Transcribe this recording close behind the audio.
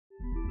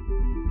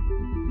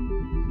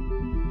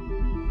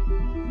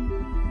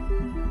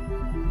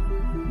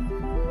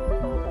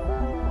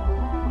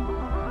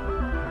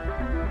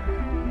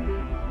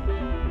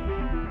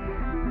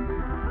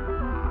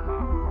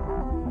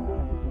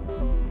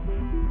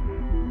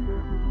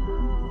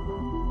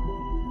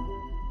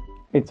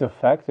It's a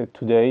fact that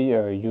today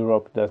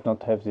Europe does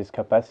not have this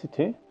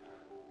capacity.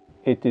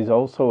 It is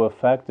also a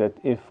fact that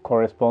if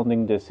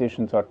corresponding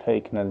decisions are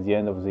taken at the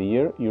end of the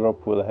year,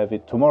 Europe will have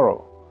it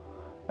tomorrow.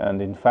 And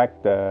in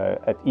fact,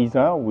 at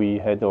ESA, we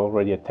had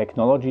already a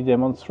technology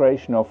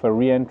demonstration of a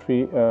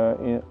re-entry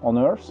on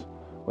Earth,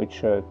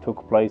 which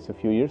took place a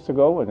few years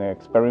ago, an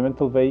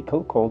experimental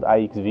vehicle called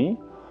IXV.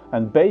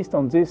 And based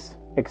on this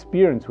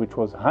experience, which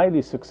was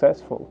highly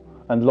successful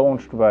and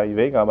launched by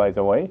Vega, by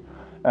the way,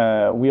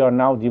 we are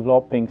now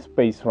developing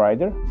Space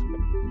Rider.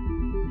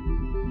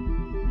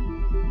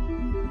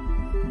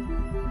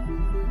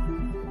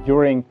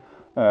 During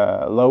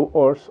low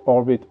Earth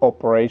orbit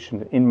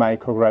operation in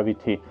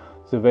microgravity,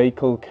 the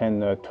vehicle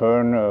can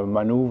turn,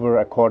 maneuver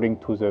according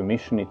to the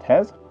mission it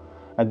has.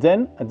 And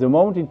then, at the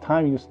moment in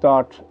time you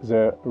start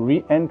the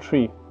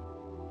re-entry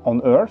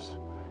on Earth,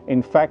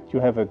 in fact you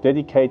have a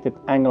dedicated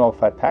angle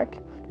of attack.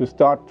 You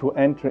start to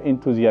enter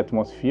into the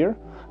atmosphere,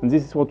 and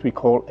this is what we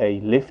call a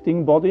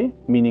lifting body,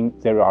 meaning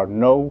there are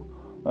no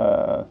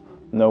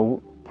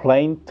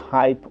plane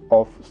type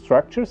of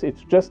structures.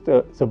 It's just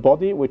the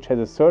body which has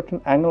a certain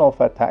angle of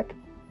attack,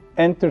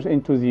 enters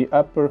into the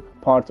upper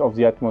parts of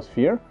the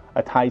atmosphere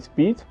at high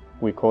speed.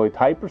 We call it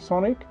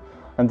hypersonic,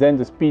 and then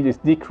the speed is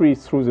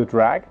decreased through the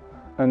drag,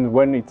 and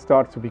when it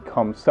starts to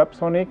become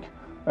subsonic,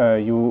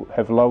 you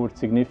have lowered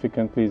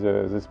significantly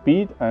the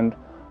speed, and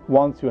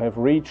once you have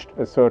reached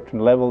a certain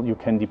level you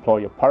can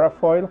deploy a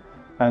parafoil,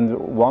 and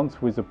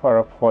once with the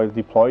parafoil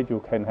deployed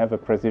you can have a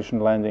precision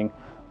landing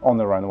on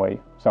a runway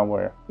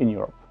somewhere in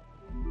Europe.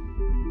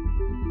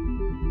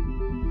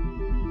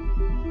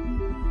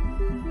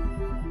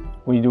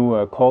 We do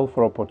a call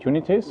for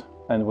opportunities,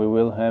 and we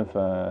will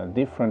have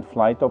different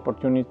flight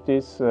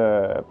opportunities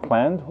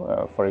planned,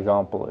 for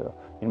example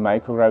in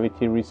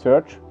microgravity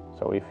research.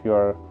 So if you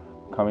are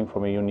coming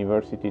from a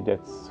university,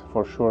 that's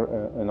for sure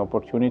an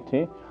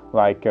opportunity,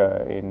 like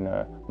in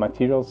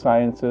material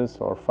sciences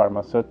or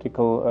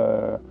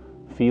pharmaceutical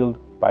field,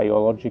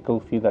 biological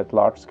field at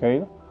large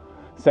scale.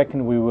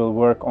 Second, we will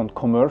work on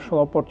commercial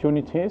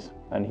opportunities,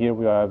 and here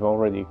we have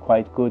already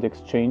quite good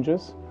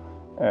exchanges,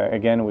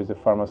 again with the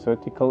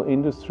pharmaceutical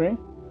industry.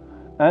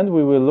 And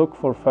we will look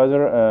for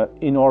further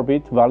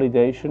in-orbit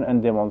validation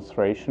and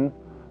demonstration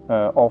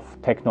of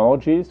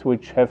technologies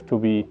which have to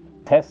be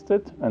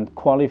tested and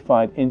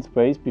qualified in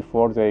space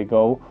before they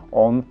go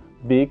on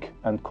big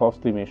and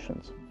costly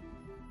missions.